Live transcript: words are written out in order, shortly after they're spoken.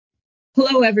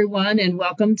Hello, everyone, and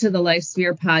welcome to the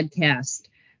LifeSphere podcast,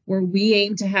 where we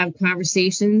aim to have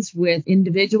conversations with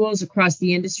individuals across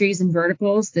the industries and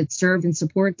verticals that serve and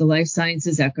support the life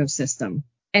sciences ecosystem.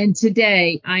 And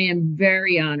today, I am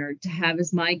very honored to have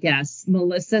as my guest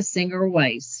Melissa Singer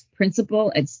Weiss,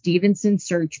 principal at Stevenson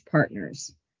Search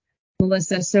Partners.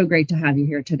 Melissa, so great to have you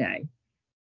here today.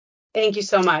 Thank you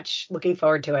so much. Looking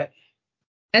forward to it.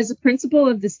 As a principal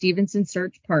of the Stevenson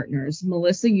Search Partners,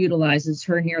 Melissa utilizes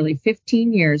her nearly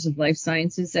 15 years of life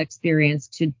sciences experience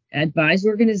to advise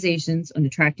organizations on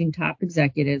attracting top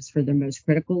executives for their most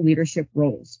critical leadership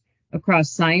roles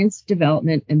across science,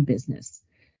 development, and business.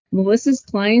 Melissa's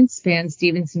clients span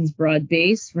Stevenson's broad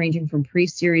base, ranging from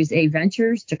pre-Series A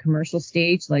ventures to commercial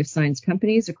stage life science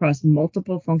companies across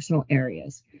multiple functional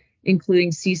areas,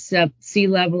 including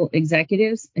C-level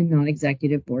executives and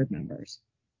non-executive board members.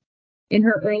 In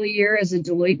her early year as a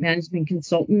Deloitte management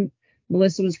consultant,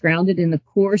 Melissa was grounded in the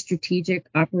core strategic,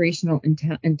 operational,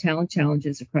 and talent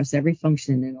challenges across every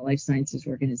function in a life sciences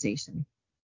organization.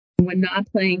 When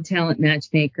not playing talent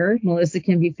matchmaker, Melissa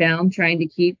can be found trying to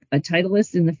keep a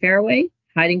Titleist in the fairway,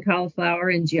 hiding cauliflower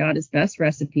in Giada's best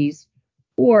recipes,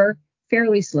 or,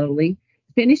 fairly slowly,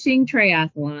 finishing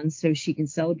triathlons so she can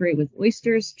celebrate with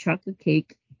oysters, chocolate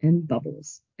cake, and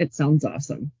bubbles. It sounds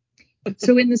awesome.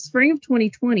 So in the spring of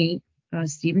 2020,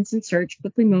 Stevenson Search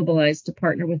quickly mobilized to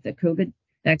partner with a COVID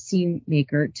vaccine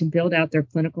maker to build out their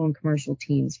clinical and commercial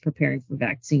teams preparing for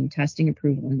vaccine testing,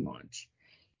 approval, and launch.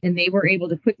 And they were able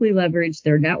to quickly leverage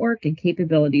their network and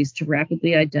capabilities to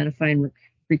rapidly identify and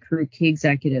recruit key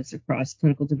executives across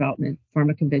clinical development,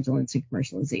 pharmacovigilance, and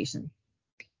commercialization,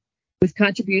 with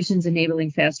contributions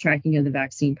enabling fast tracking of the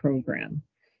vaccine program.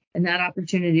 And that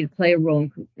opportunity to play a role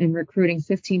in recruiting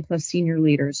 15 plus senior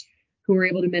leaders who were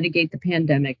able to mitigate the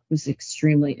pandemic was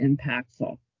extremely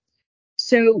impactful.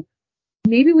 So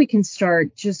maybe we can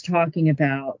start just talking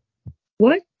about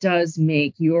what does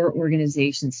make your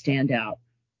organization stand out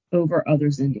over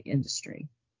others in the industry?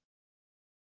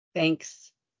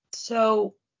 Thanks.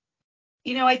 So,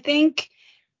 I think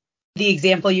the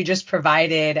example you just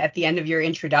provided at the end of your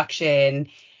introduction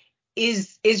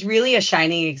is really a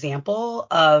shining example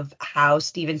of how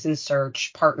Stevenson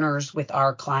Search partners with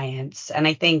our clients. And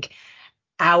I think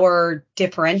our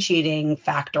differentiating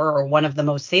factor, or one of the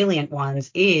most salient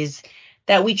ones, is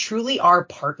that we truly are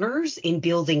partners in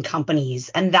building companies.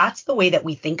 And that's the way that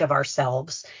we think of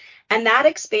ourselves. And that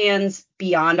expands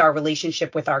beyond our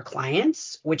relationship with our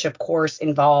clients, which of course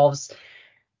involves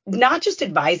not just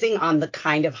advising on the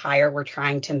kind of hire we're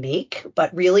trying to make,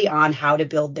 but really on how to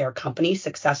build their company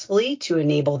successfully to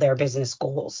enable their business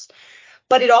goals.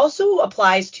 But it also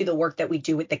applies to the work that we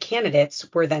do with the candidates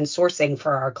we're then sourcing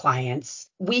for our clients.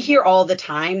 We hear all the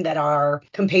time that our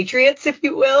compatriots, if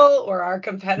you will, or our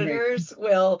competitors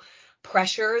will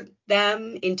pressure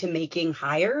them into making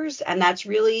hires. And that's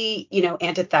really,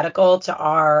 antithetical to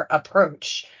our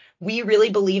approach. We really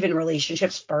believe in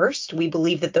relationships first. We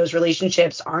believe that those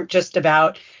relationships aren't just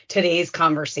about today's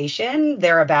conversation.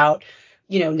 They're about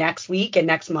next week and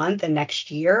next month and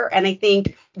next year. And I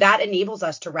think that enables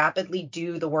us to rapidly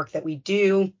do the work that we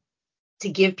do, to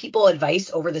give people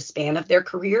advice over the span of their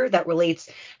career that relates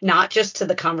not just to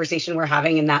the conversation we're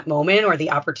having in that moment or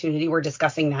the opportunity we're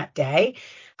discussing that day.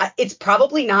 It's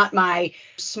probably not my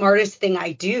smartest thing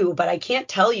I do, but I can't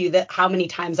tell you that how many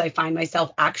times I find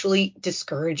myself actually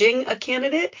discouraging a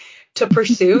candidate to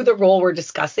pursue the role we're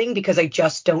discussing because I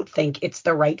just don't think it's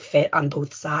the right fit on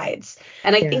both sides.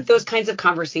 And I think those kinds of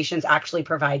conversations actually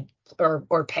provide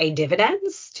or pay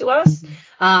dividends to us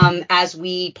as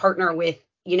we partner with,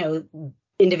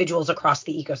 individuals across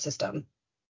the ecosystem.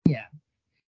 Yeah.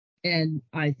 And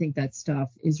I think that stuff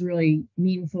is really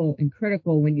meaningful and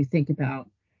critical when you think about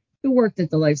the work that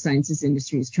the life sciences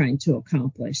industry is trying to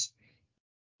accomplish.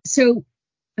 So,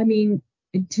 in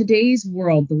today's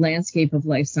world, the landscape of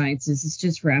life sciences is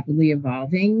just rapidly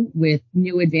evolving with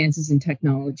new advances in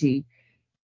technology,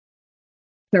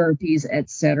 therapies,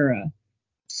 etc.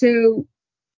 So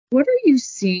what are you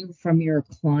seeing from your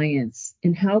clients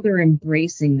and how they're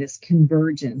embracing this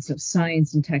convergence of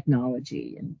science and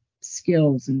technology and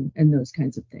skills and those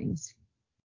kinds of things?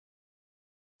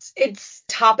 It's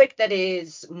a topic that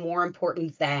is more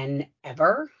important than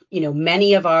ever.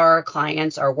 Many of our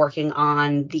clients are working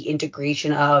on the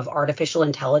integration of artificial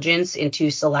intelligence into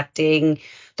selecting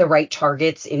the right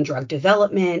targets in drug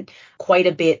development, quite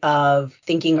a bit of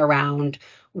thinking around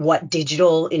what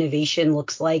digital innovation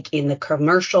looks like in the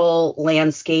commercial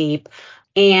landscape.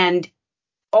 And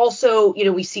also,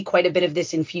 we see quite a bit of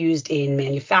this infused in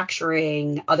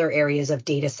manufacturing, other areas of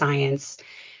data science.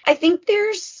 I think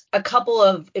there's a couple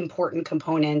of important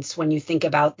components when you think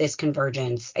about this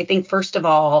convergence. I think, first of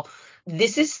all,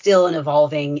 this is still an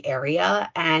evolving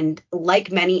area. And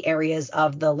like many areas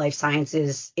of the life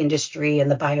sciences industry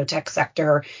and the biotech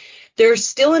sector, there's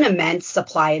still an immense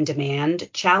supply and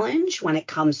demand challenge when it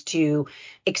comes to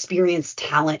experienced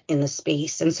talent in the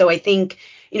space. And so I think,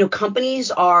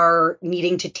 companies are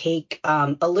needing to take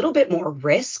a little bit more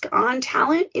risk on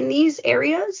talent in these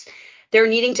areas. They're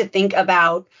needing to think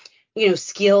about,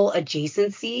 skill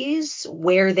adjacencies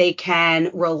where they can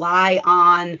rely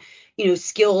on,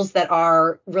 skills that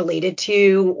are related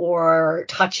to or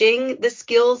touching the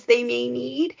skills they may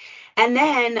need. And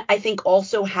then I think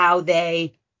also how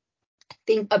they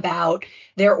think about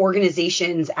their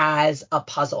organizations as a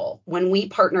puzzle. When we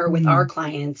partner with our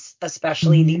clients,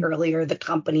 especially the earlier the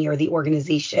company or the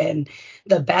organization,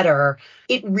 the better,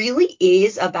 it really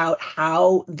is about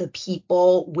how the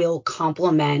people will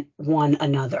complement one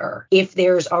another. If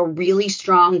there's a really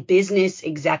strong business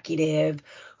executive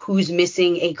who's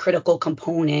missing a critical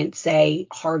component, say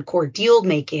hardcore deal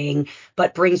making,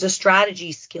 but brings a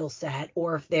strategy skill set,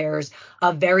 or if there's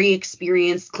a very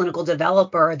experienced clinical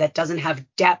developer that doesn't have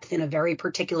depth in a very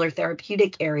particular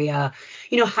therapeutic area,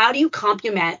 how do you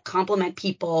complement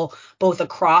people both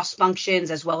across functions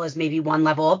as well as maybe one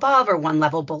level above or one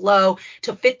level below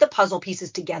to fit the puzzle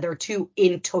pieces together to,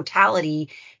 in totality,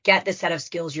 get the set of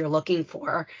skills you're looking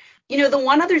for? The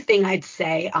one other thing I'd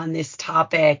say on this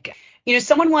topic,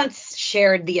 someone once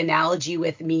shared the analogy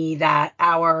with me that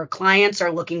our clients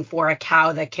are looking for a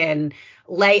cow that can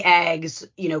lay eggs,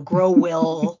 grow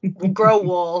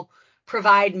wool,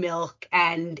 provide milk,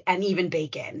 and even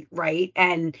bacon, right?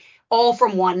 And all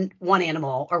from one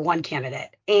animal or one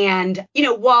candidate. And,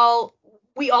 while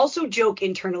we also joke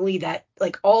internally that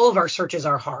like all of our searches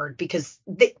are hard because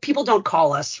people don't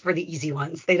call us for the easy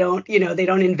ones. They don't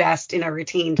invest in a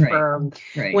retained firm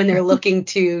when they're looking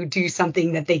to do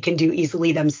something that they can do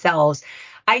easily themselves.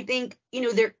 I think,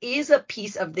 there is a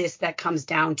piece of this that comes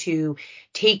down to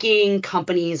taking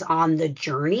companies on the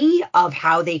journey of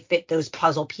how they fit those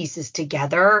puzzle pieces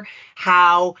together,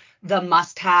 how the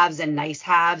must-haves and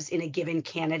nice-haves in a given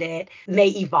candidate may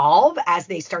evolve as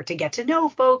they start to get to know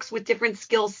folks with different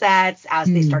skill sets, as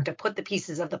they start to put the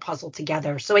pieces of the puzzle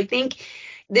together. So I think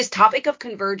this topic of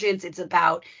convergence, it's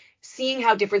about seeing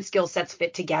how different skill sets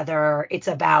fit together. It's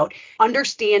about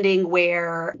understanding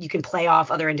where you can play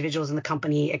off other individuals in the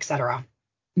company, et cetera.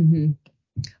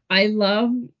 I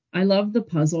love the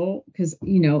puzzle because,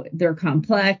 they're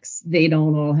complex. They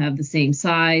don't all have the same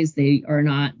size. They are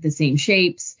not the same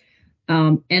shapes.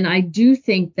 And I do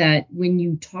think that when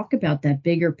you talk about that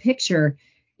bigger picture,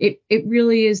 it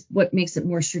really is what makes it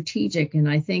more strategic. And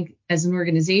I think as an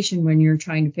organization, when you're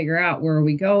trying to figure out where are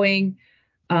we going,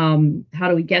 how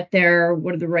do we get there?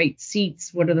 What are the right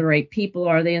seats? What are the right people?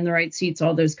 Are they in the right seats?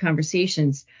 All those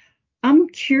conversations. I'm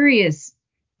curious,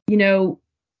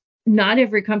 not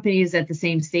every company is at the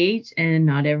same stage and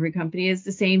not every company is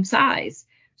the same size.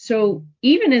 So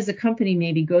even as a company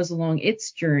maybe goes along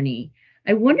its journey,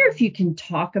 I wonder if you can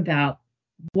talk about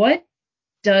what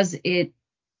do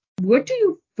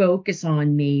you focus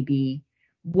on maybe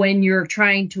when you're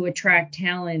trying to attract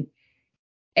talent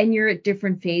and you're at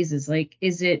different phases? Like,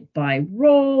 is it by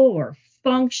role or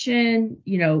function?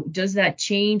 Does that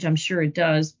change? I'm sure it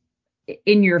does.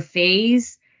 In your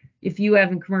phase, if you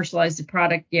haven't commercialized a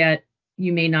product yet,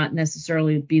 you may not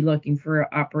necessarily be looking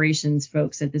for operations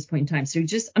folks at this point in time. So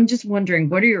I'm just wondering,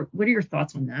 what are your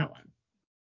thoughts on that one?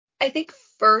 I think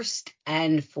first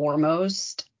and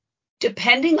foremost,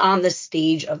 depending on the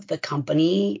stage of the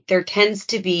company, there tends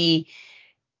to be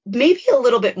maybe a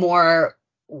little bit more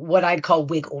what I'd call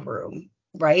wiggle room,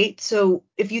 right? So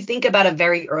if you think about a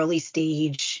very early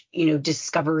stage,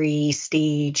 discovery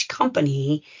stage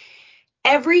company,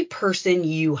 every person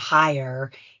you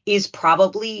hire is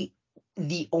probably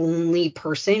the only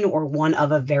person or one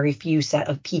of a very few set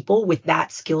of people with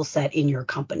that skill set in your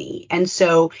company. And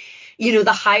so,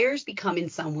 the hires become in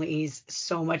some ways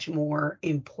so much more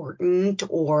important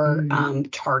or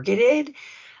targeted.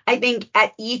 I think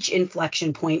at each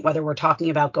inflection point, whether we're talking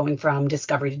about going from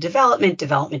discovery to development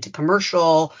to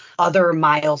commercial, other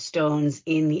milestones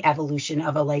in the evolution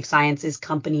of a life sciences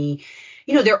company,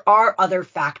 there are other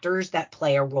factors that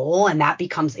play a role, and that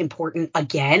becomes important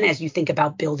again as you think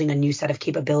about building a new set of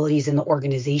capabilities in the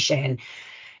organization.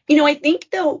 I think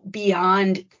though,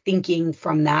 beyond thinking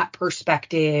from that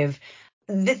perspective,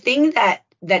 the thing that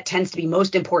tends to be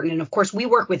most important, and of course we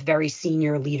work with very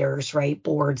senior leaders, right?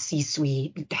 Board,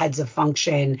 C-suite, heads of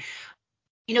function.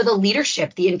 The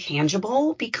leadership, the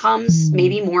intangible becomes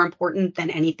maybe more important than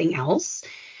anything else.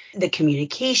 the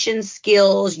communication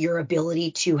skills, your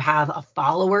ability to have a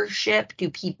followership. Do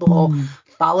people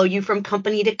follow you from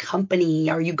company to company?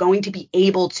 Are you going to be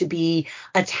able to be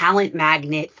a talent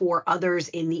magnet for others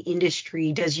in the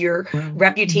industry? Does your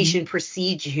reputation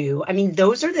precede you? I mean,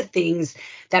 those are the things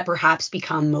that perhaps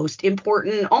become most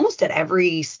important almost at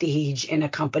every stage in a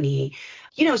company.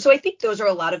 So I think those are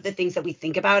a lot of the things that we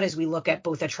think about as we look at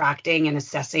both attracting and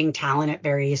assessing talent at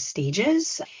various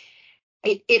stages.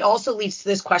 It also leads to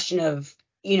this question of,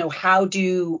 how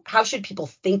should people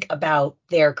think about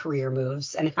their career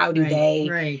moves, and how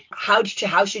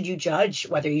should you judge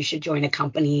whether you should join a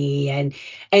company and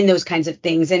those kinds of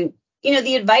things. And,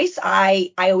 the advice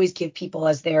I always give people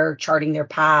as they're charting their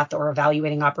path or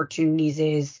evaluating opportunities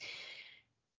is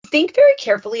think very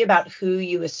carefully about who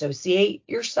you associate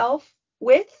yourself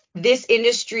with. This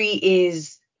industry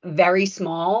is very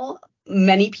small.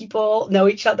 Many people know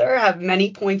each other, have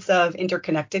many points of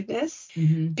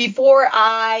interconnectedness. Before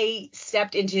I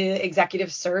stepped into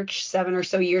executive search 7 or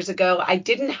so years ago, I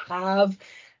didn't have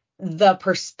the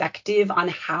perspective on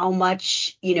how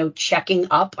much, checking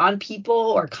up on people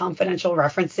or confidential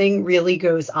referencing really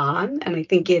goes on. And I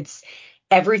think it's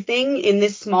everything in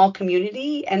this small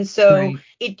community. And so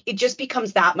it just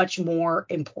becomes that much more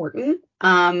important.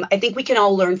 I think we can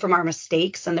all learn from our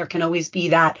mistakes, and there can always be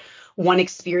that one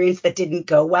experience that didn't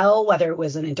go well, whether it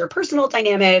was an interpersonal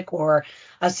dynamic or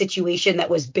a situation that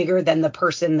was bigger than the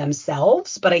person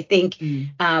themselves. But I think,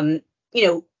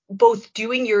 both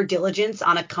doing your diligence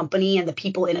on a company and the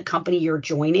people in a company you're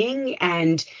joining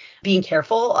and being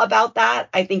careful about that,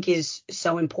 I think is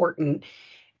so important.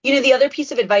 The other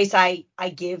piece of advice I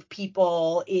give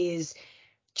people is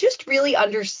just really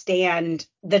understand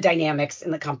the dynamics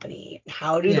in the company.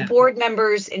 How do the board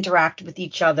members interact with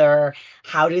each other?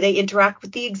 How do they interact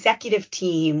with the executive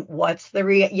team? What's the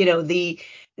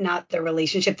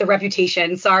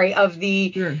reputation,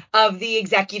 of the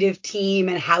executive team,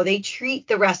 and how they treat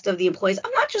the rest of the employees.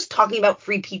 I'm not just talking about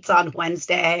free pizza on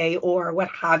Wednesday or what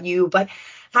have you, but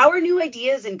how are new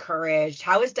ideas encouraged?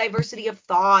 How is diversity of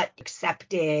thought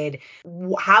accepted?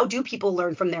 How do people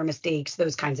learn from their mistakes?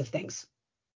 Those kinds of things.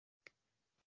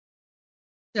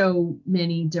 So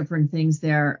many different things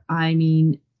there. I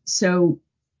mean, so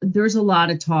there's a lot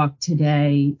of talk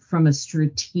today from a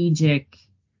strategic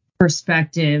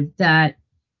perspective that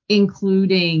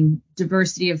including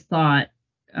diversity of thought,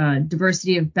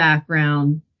 diversity of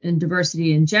background, and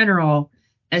diversity in general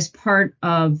as part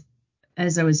of,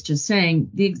 as I was just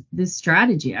saying, this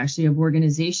strategy actually of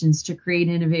organizations to create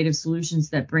innovative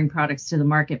solutions that bring products to the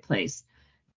marketplace.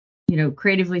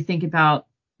 Creatively think about,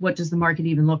 what does the market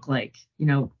even look like?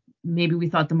 Maybe we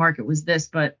thought the market was this,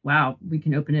 but wow, we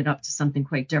can open it up to something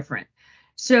quite different.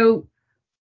 So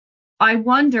I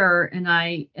wonder, and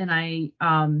I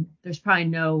there's probably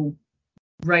no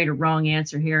right or wrong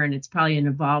answer here, and it's probably an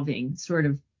evolving sort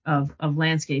of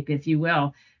landscape, if you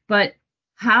will. But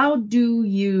how do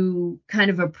you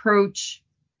kind of approach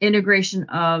integration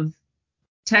of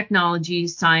technology,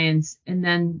 science, and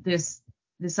then this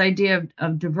idea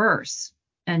of diverse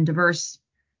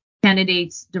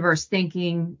candidates, diverse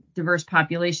thinking, diverse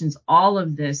populations? All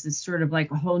of this is sort of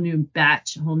like a whole new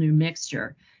batch, a whole new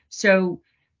mixture. So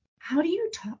how do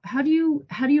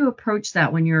you approach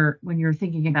that when you're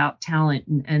thinking about talent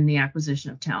and the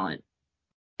acquisition of talent,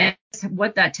 and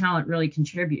what that talent really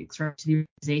contributes, right, to the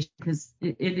organization? Because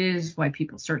it is why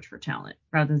people search for talent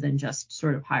rather than just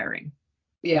sort of hiring.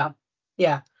 Yeah.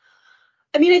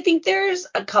 I mean, I think there's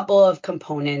a couple of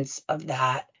components of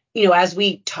that. As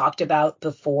we talked about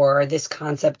before, this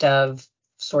concept of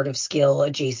sort of skill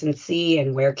adjacency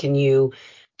and where can you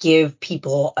give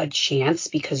people a chance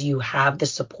because you have the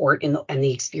support and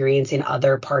the experience in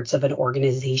other parts of an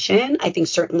organization. I think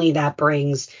certainly that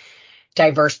brings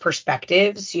diverse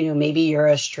perspectives. Maybe you're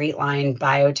a straight line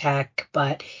biotech,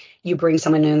 but you bring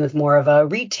someone in with more of a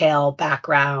retail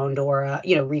background, or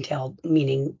retail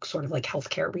meaning sort of like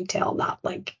healthcare retail, not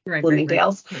like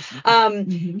Bloomingdale's.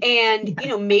 And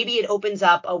maybe it opens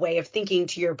up a way of thinking,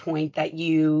 to your point, that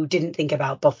you didn't think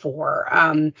about before.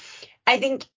 I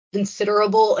think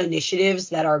considerable initiatives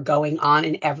that are going on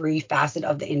in every facet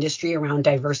of the industry around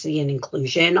diversity and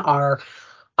inclusion are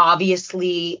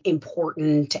obviously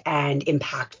important and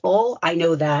impactful. I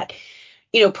know that,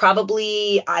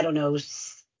 probably,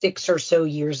 6 or so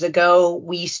years ago,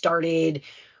 we started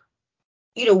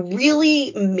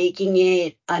really making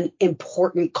it an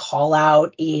important call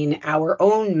out in our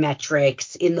own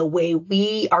metrics, in the way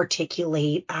we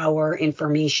articulate our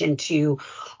information to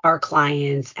our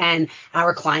clients. And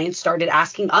our clients started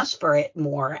asking us for it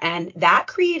more. And that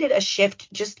created a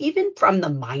shift, just even from the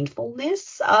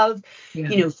mindfulness of,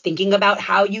 Yeah. thinking about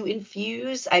how you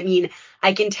infuse. I mean,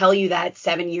 I can tell you that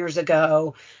 7 years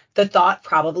ago, the thought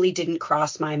probably didn't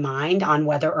cross my mind on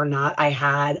whether or not I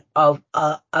had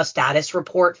a status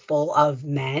report full of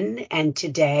men. And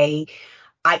today,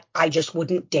 I just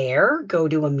wouldn't dare go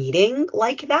to a meeting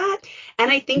like that. And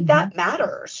I think Mhm. that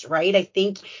matters, right? I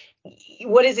think,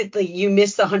 what is it? You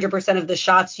miss 100% of the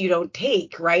shots you don't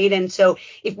take, right? And so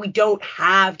if we don't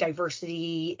have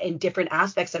diversity and different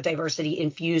aspects of diversity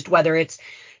infused, whether it's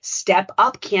step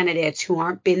up candidates who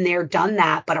aren't been there, done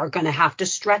that, but are going to have to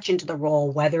stretch into the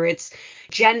role, whether it's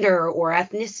gender or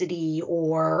ethnicity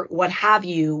or what have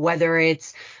you, whether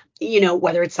it's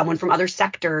someone from other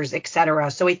sectors, et cetera.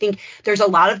 So I think there's a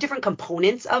lot of different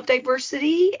components of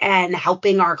diversity, and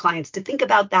helping our clients to think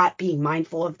about that, being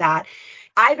mindful of that.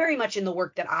 I very much, in the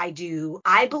work that I do,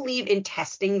 I believe in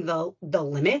testing the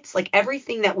limits. Like,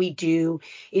 everything that we do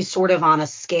is sort of on a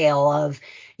scale of,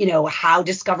 how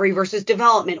discovery versus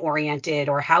development oriented,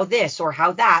 or how this or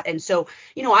how that. And so,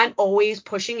 I'm always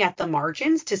pushing at the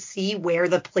margins to see where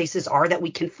the places are that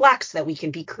we can flex, that we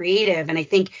can be creative. And I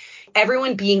think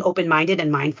everyone being open-minded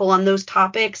and mindful on those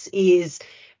topics is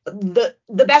the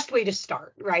best way to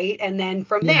start, right? And then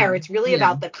from Yeah. there, it's really Yeah.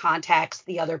 about the context,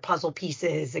 the other puzzle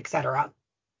pieces, et cetera.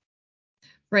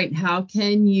 Right. How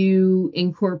can you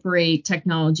incorporate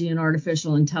technology and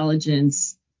artificial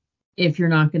intelligence if you're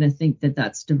not going to think that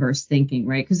that's diverse thinking,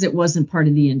 right? Because it wasn't part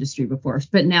of the industry before,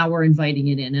 but now we're inviting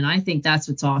it in. And I think that's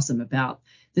what's awesome about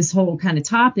this whole kind of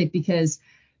topic, because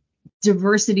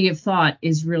diversity of thought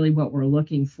is really what we're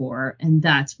looking for. And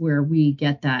that's where we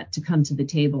get that to come to the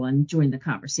table and join the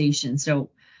conversation. So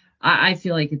I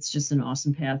feel like it's just an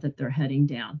awesome path that they're heading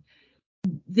down.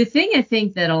 The thing I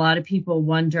think that a lot of people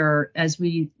wonder as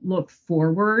we look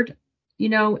forward,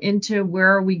 into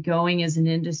where are we going as an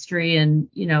industry, and,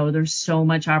 there's so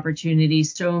much opportunity,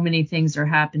 so many things are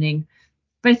happening.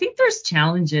 But I think there's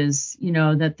challenges,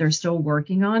 that they're still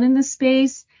working on in the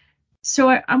space. So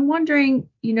I'm wondering,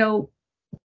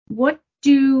 what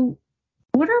do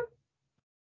what are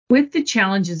with the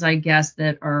challenges, I guess,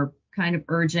 that are kind of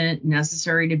urgent,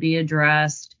 necessary to be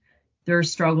addressed. There are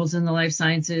struggles in the life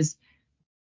sciences.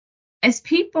 As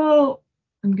people,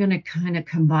 I'm going to kind of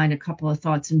combine a couple of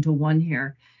thoughts into one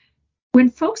here. When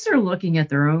folks are looking at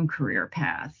their own career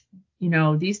path,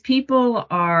 these people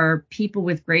are people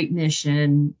with great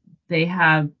mission. They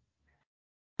have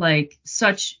like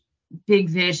such big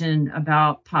vision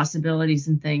about possibilities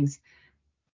and things.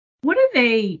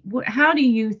 How do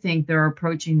you think they're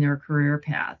approaching their career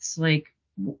paths? Like,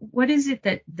 what is it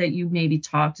that you maybe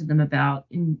talk to them about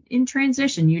in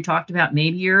transition? You talked about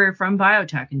maybe you're from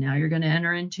biotech and now you're going to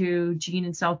enter into gene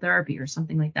and cell therapy or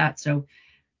something like that. So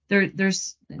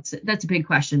that's a big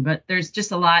question, but there's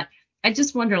just a lot. I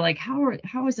just wonder, like,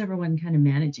 how is everyone kind of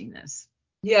managing this?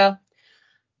 Yeah.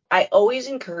 I always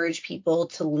encourage people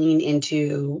to lean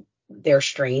into their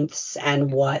strengths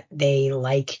and what they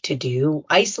like to do.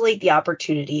 Isolate the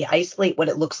opportunity, isolate what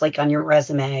it looks like on your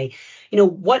resume.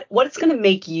 What's going to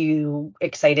make you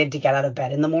excited to get out of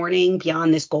bed in the morning,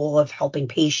 beyond this goal of helping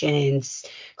patients,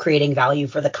 creating value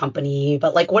for the company.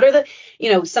 But like, what are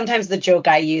sometimes the joke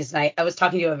I use, and I was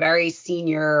talking to a very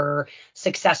senior,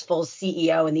 successful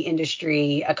CEO in the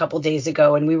industry a couple days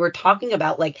ago, and we were talking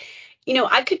about, like,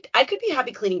 I could be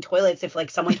happy cleaning toilets if,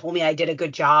 like, someone told me I did a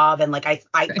good job, and like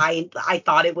Right. I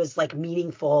thought it was like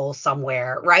meaningful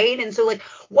somewhere, right? And so, like,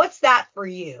 what's that for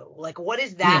you? Like, what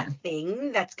is that Yeah.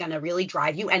 thing that's gonna really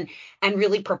drive you and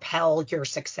really propel your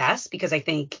success? Because I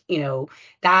think,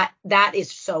 that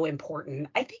is so important.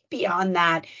 I think beyond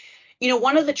that,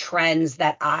 one of the trends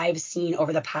that I've seen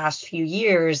over the past few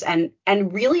years, and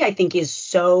really I think is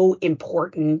so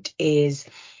important, is,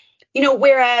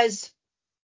 whereas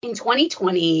in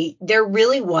 2020, there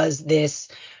really was this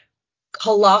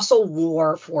colossal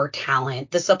war for talent,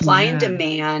 the supply and Yeah.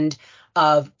 demand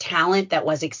of talent that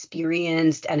was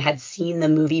experienced and had seen the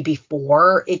movie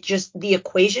before. The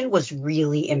equation was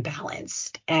really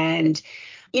imbalanced. And,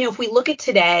 if we look at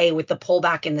today with the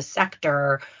pullback in the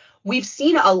sector, we've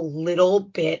seen a little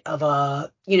bit of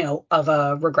a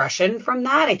regression from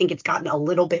that. I think it's gotten a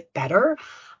little bit better.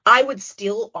 I would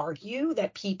still argue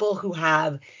that people who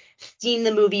have seen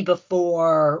the movie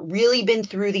before, really been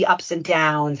through the ups and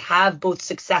downs, have both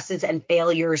successes and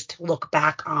failures to look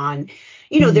back on,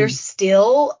 there's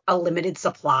still a limited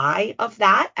supply of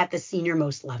that at the senior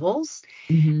most levels.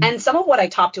 Mm-hmm. And some of what I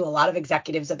talk to a lot of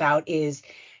executives about is,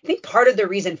 I think part of the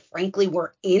reason, frankly,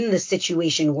 we're in the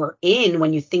situation we're in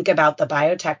when you think about the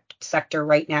biotech sector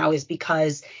right now is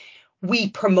because we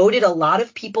promoted a lot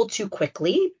of people too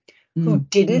quickly who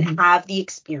didn't have the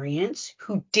experience,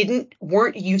 who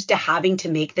weren't used to having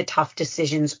to make the tough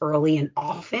decisions early and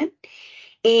often.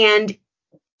 And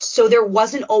so there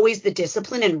wasn't always the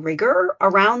discipline and rigor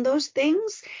around those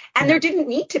things. And there didn't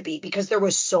need to be because there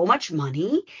was so much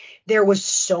money. There was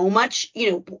so much,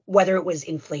 whether it was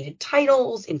inflated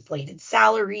titles, inflated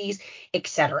salaries,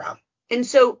 etc. And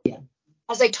so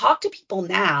as I talk to people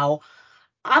now,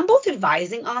 I'm both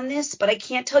advising on this, but I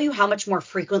can't tell you how much more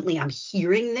frequently I'm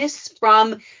hearing this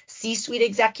from C-suite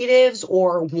executives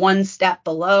or one step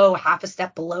below, half a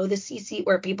step below the C-suite,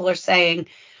 where people are saying,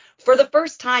 for the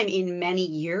first time in many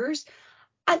years,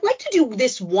 I'd like to do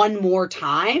this one more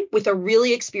time with a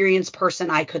really experienced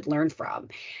person I could learn from.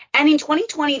 And in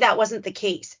 2020, that wasn't the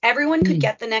case. Everyone could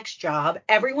get the next job.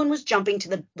 Everyone was jumping to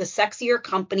the sexier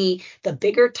company, the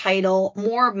bigger title,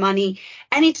 more money.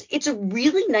 And it's a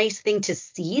really nice thing to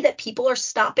see that people are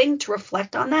stopping to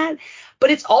reflect on that. But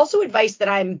it's also advice that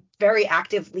I'm very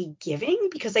actively giving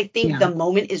because I think the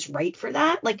moment is right for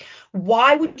that. Like,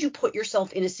 why would you put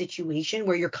yourself in a situation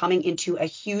where you're coming into a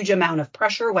huge amount of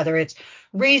pressure, whether it's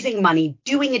raising money,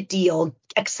 doing a deal,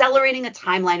 accelerating a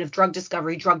timeline of drug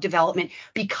discovery, drug development,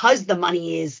 because the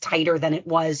money is tighter than it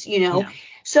was,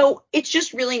 So it's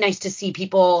just really nice to see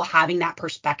people having that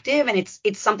perspective. And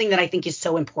it's something that I think is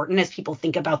so important as people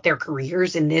think about their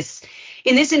careers in this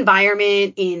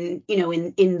environment, in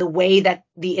the way that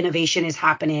the innovation is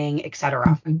happening, et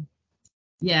cetera.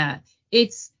 Yeah,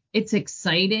 it's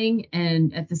exciting.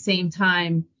 And at the same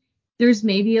time, there's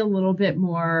maybe a little bit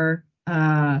more,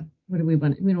 what do we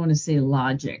want? We don't want to say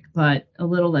logic, but a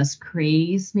little less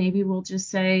craze, maybe we'll just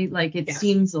say. Like it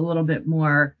seems a little bit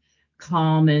more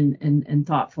calm and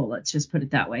thoughtful. Let's just put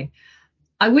it that way.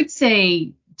 I would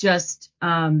say just,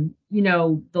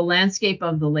 the landscape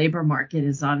of the labor market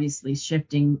is obviously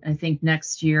shifting. I think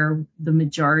next year, the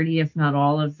majority, if not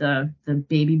all of the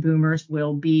baby boomers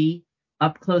will be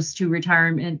up close to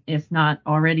retirement, if not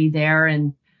already there.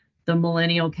 And the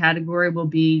millennial category will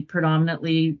be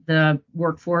predominantly the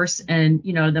workforce. And,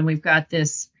 then we've got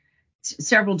this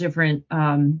several different,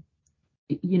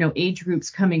 age groups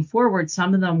coming forward,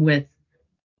 some of them with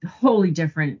wholly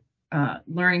different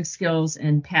learning skills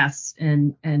and paths.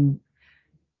 And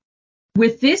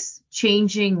with this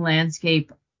changing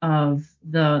landscape of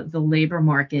the labor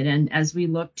market, and as we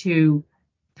look to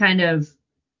kind of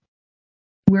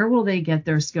where will they get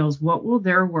their skills? What will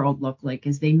their world look like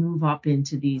as they move up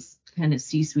into these kind of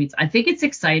C-suites? I think it's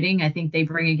exciting. I think they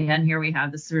bring, again, here we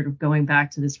have this sort of going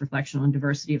back to this reflection on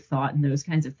diversity of thought and those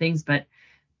kinds of things. But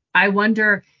I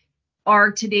wonder,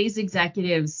 are today's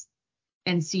executives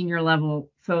and senior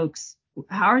level folks,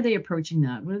 how are they approaching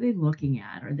that? What are they looking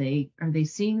at? Are they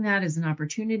seeing that as an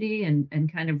opportunity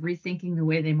and kind of rethinking the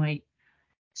way they might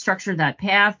structure that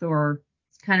path, or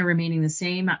kind of remaining the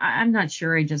same? I'm not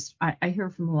sure. I hear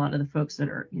from a lot of the folks that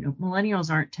are, millennials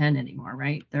aren't 10 anymore,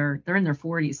 right? They're in their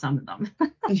 40s, some of them.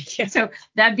 So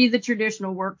that'd be the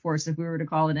traditional workforce if we were to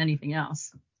call it anything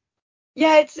else.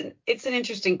 Yeah, it's an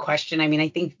interesting question. I mean, I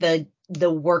think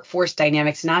the workforce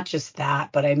dynamics, not just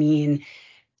that, but I mean,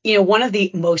 one of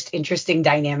the most interesting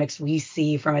dynamics we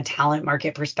see from a talent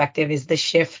market perspective is the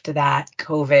shift that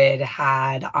COVID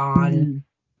had on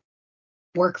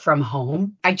work from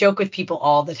home. I joke with people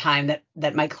all the time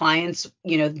that my clients,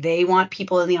 they want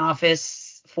people in the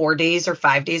office 4 days or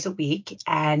 5 days a week.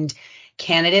 And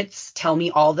candidates tell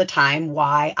me all the time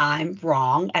why I'm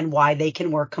wrong and why they can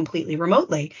work completely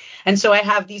remotely. And so I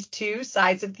have these two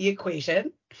sides of the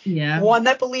equation. Yeah. One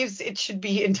that believes it should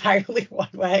be entirely one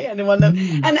way, and one that,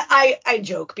 and I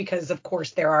joke because of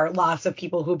course there are lots of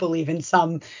people who believe in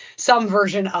some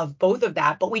version of both of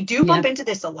that, but we do bump into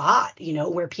this a lot,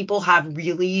 where people have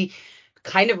really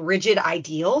kind of rigid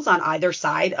ideals on either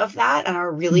side of that and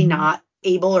are really not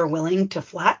able or willing to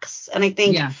flex. And I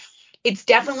think it's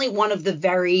definitely one of the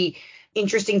very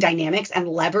interesting dynamics and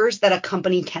levers that a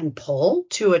company can pull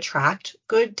to attract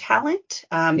good talent,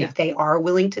 if they are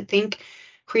willing to think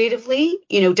creatively.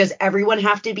 Does everyone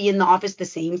have to be in the office the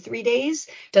same 3 days?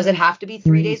 Does it have to be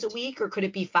 3 days a week, or could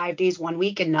it be 5 days one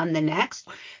week and none the next?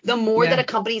 The more that a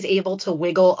company is able to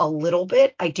wiggle a little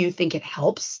bit, I do think it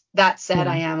helps. That said,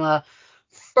 I am a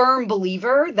firm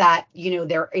believer that,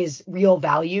 there is real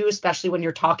value, especially when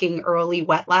you're talking early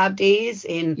wet lab days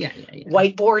in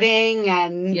whiteboarding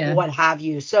and what have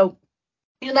you. So,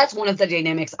 that's one of the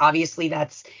dynamics, obviously,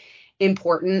 that's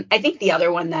important. I think the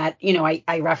other one that,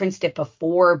 I referenced it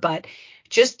before, but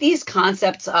just these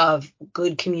concepts of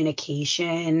good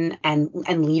communication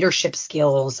and leadership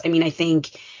skills. I mean, I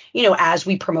think, as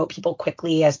we promote people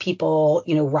quickly, as people,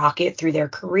 rocket through their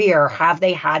career, have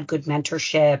they had good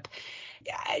mentorship?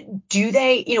 Do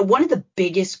they, one of the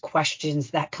biggest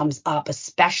questions that comes up,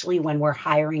 especially when we're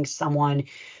hiring someone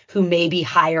who may be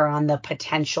higher on the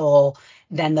potential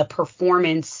than the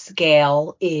performance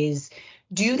scale, is,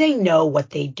 do they know what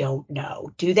they don't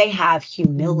know? Do they have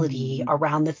humility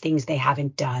around the things they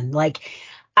haven't done? Like,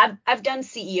 I've done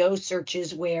CEO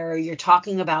searches where you're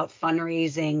talking about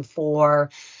fundraising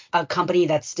for a company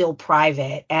that's still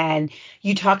private, and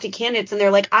you talk to candidates and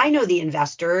they're like, I know the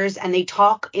investors, and they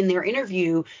talk in their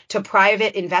interview to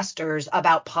private investors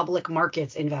about public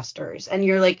markets investors. And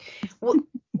you're like, well,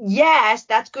 yes,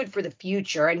 that's good for the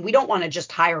future. And we don't want to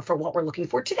just hire for what we're looking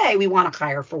for today. We want to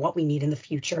hire for what we need in the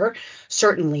future,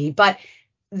 certainly. But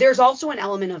there's also an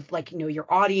element of, like,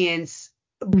 your audience.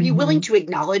 Be willing to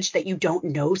acknowledge that you don't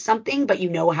know something, but you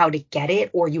know how to get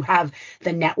it, or you have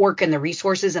the network and the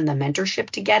resources and the mentorship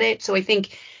to get it. So I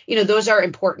think, those are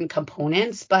important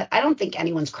components, but I don't think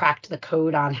anyone's cracked the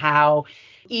code on how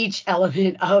each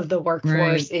element of the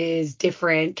workforce is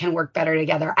different, can work better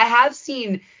together. I have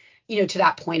seen, to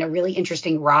that point, a really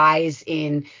interesting rise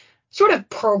in sort of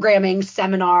programming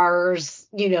seminars,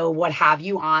 what have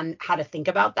you, on how to think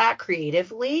about that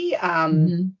creatively.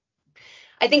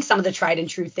 I think some of the tried and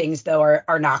true things, though,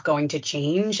 are not going to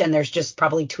change. And there's just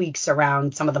probably tweaks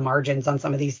around some of the margins on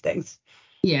some of these things.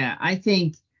 Yeah, I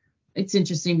think it's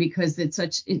interesting because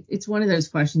it's one of those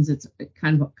questions that's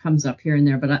kind of comes up here and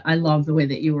there. But I love the way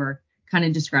that you were kind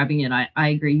of describing it. I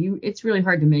agree. It's really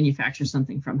hard to manufacture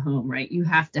something from home, right? You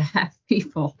have to have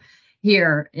people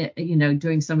here,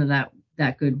 doing some of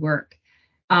that good work.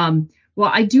 Well,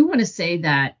 I do want to say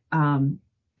that,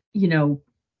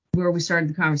 where we started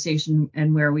the conversation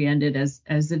and where we ended,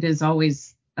 as it is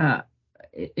always,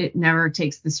 it never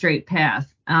takes the straight path.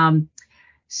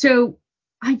 So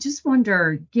I just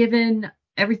wonder, given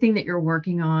everything that you're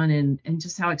working on and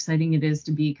just how exciting it is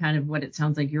to be kind of what it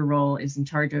sounds like your role is in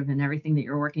charge of and everything that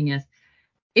you're working with,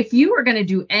 if you were going to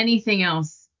do anything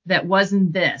else that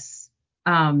wasn't this,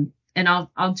 and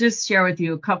I'll just share with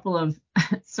you a couple of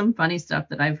some funny stuff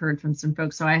that I've heard from some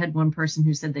folks. So I had one person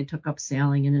who said they took up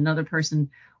sailing, and another person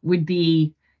would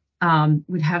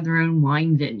have their own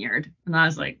wine vineyard. And I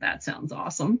was like, that sounds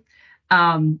awesome.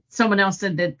 Someone else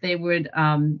said that they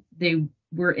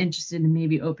were interested in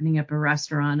maybe opening up a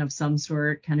restaurant of some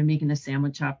sort, kind of making a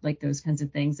sandwich shop, like those kinds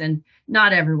of things. And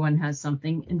not everyone has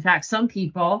something. In fact, some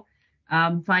people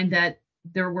find that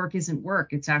their work isn't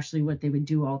work. It's actually what they would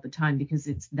do all the time because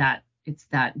it's that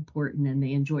important and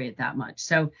they enjoy it that much.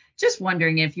 So just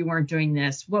wondering, if you weren't doing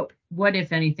this, what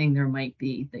if anything there might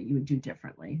be that you would do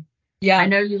differently? Yeah, I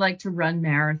know you like to run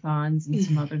marathons and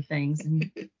some other things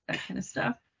and that kind of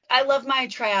stuff. I love my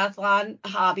triathlon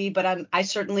hobby, but I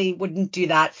certainly wouldn't do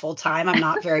that full time. I'm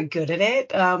not very good at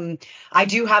it. I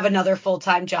do have another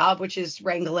full-time job, which is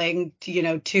wrangling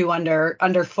to, 2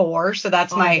 under 4. So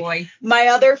that's my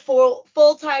other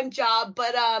full-time job.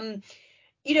 But, I'm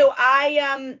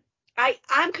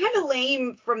kind of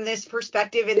lame from this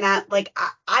perspective in that, like,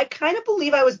 I kind of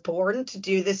believe I was born to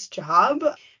do this job.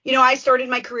 I started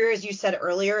my career, as you said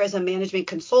earlier, as a management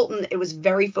consultant. It was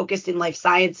very focused in life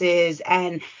sciences,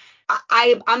 and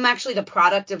I'm actually the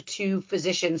product of 2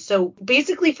 physicians. So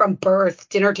basically from birth,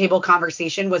 dinner table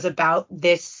conversation was about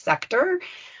this sector.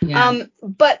 Yeah.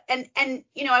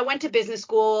 I went to business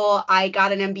school. I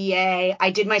got an MBA.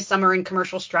 I did my summer in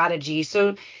commercial strategy.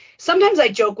 So sometimes I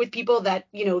joke with people that,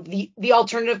 the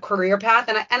alternative career path,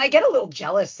 and I get a little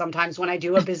jealous sometimes when I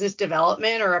do a business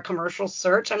development or a commercial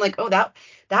search. I'm like, oh, that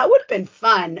would have been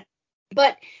fun.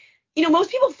 But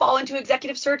most people fall into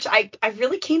executive search. I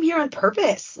really came here on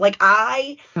purpose. Like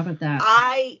how about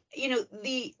that?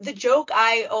 The joke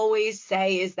I always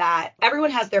say is that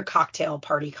everyone has their cocktail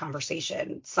party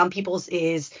conversation. Some people's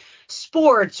is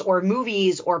sports or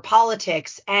movies or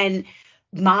politics, and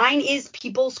mine is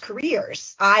people's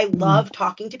careers. I love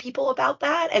talking to people about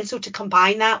that. And so to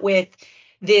combine that with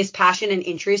this passion and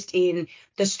interest in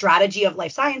the strategy of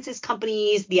life sciences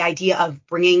companies, the idea of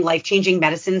bringing life-changing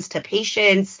medicines to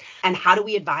patients, and how do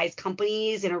we advise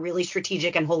companies in a really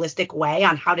strategic and holistic way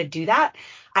on how to do that.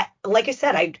 Like I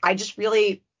said, I just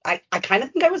really, I kind of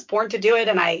think I was born to do it,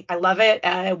 and I love it.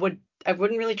 I wouldn't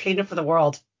really trade it for the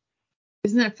world.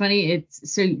 Isn't that funny?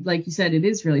 It's so, like you said, it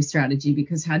is really strategy,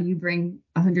 because how do you bring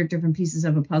 100 different pieces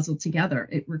of a puzzle together?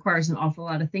 It requires an awful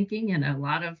lot of thinking and a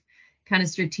lot of kind of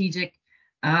strategic,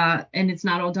 and it's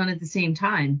not all done at the same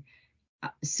time.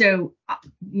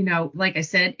 Like I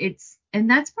said, and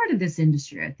that's part of this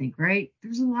industry, I think, right?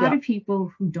 There's a lot Yeah. of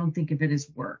people who don't think of it as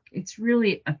work. It's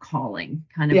really a calling,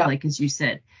 kind of Yeah. like, as you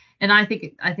said. And I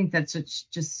think that's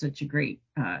just such a great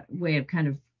way of kind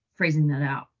of phrasing that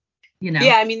out.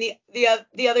 Yeah, I mean,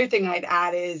 the other thing I'd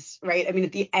add is, right, I mean,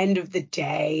 at the end of the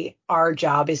day, our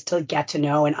job is to get to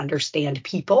know and understand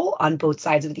people on both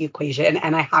sides of the equation.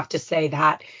 And I have to say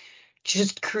that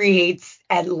just creates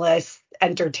endless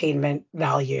entertainment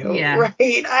value, Yeah, right?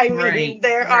 I mean, right,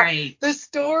 there are right. the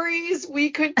stories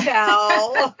we could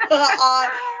tell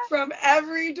from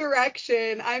every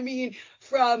direction. I mean,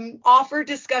 from offer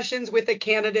discussions with a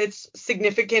candidate's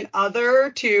significant other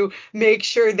to make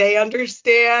sure they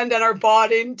understand and are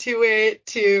bought into it,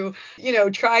 to,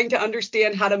 trying to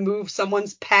understand how to move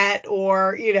someone's pet,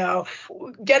 or,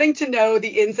 getting to know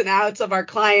the ins and outs of our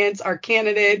clients, our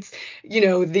candidates,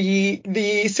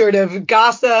 the sort of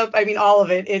gossip. I mean, all of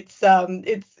it.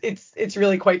 It's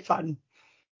really quite fun.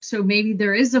 So maybe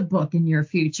there is a book in your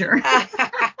future.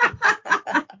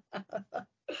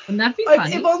 Wouldn't that be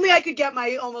funny? If only I could get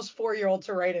my almost 4-year-old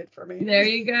to write it for me. There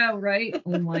you go, right?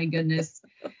 Oh my goodness.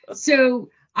 So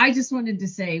I just wanted to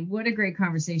say, what a great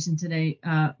conversation today,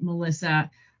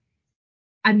 Melissa.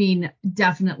 I mean,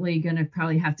 definitely going to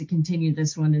probably have to continue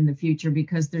this one in the future,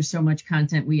 because there's so much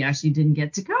content we actually didn't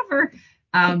get to cover.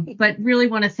 But really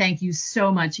want to thank you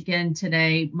so much again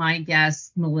today, my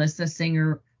guest, Melissa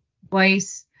Singer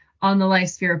Weiss, on the Life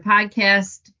Sphere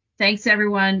podcast. Thanks,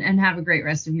 everyone, and have a great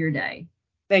rest of your day.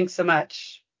 Thanks so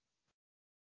much.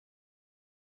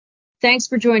 Thanks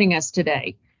for joining us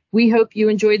today. We hope you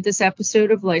enjoyed this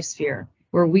episode of Life Sphere,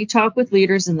 where we talk with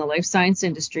leaders in the life science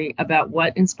industry about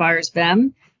what inspires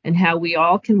them and how we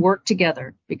all can work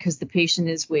together, because the patient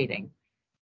is waiting.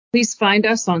 Please find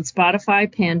us on Spotify,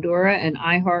 Pandora, and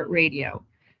iHeartRadio.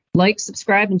 Like,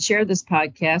 subscribe, and share this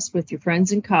podcast with your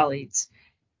friends and colleagues.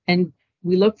 And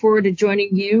we look forward to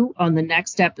joining you on the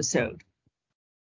next episode.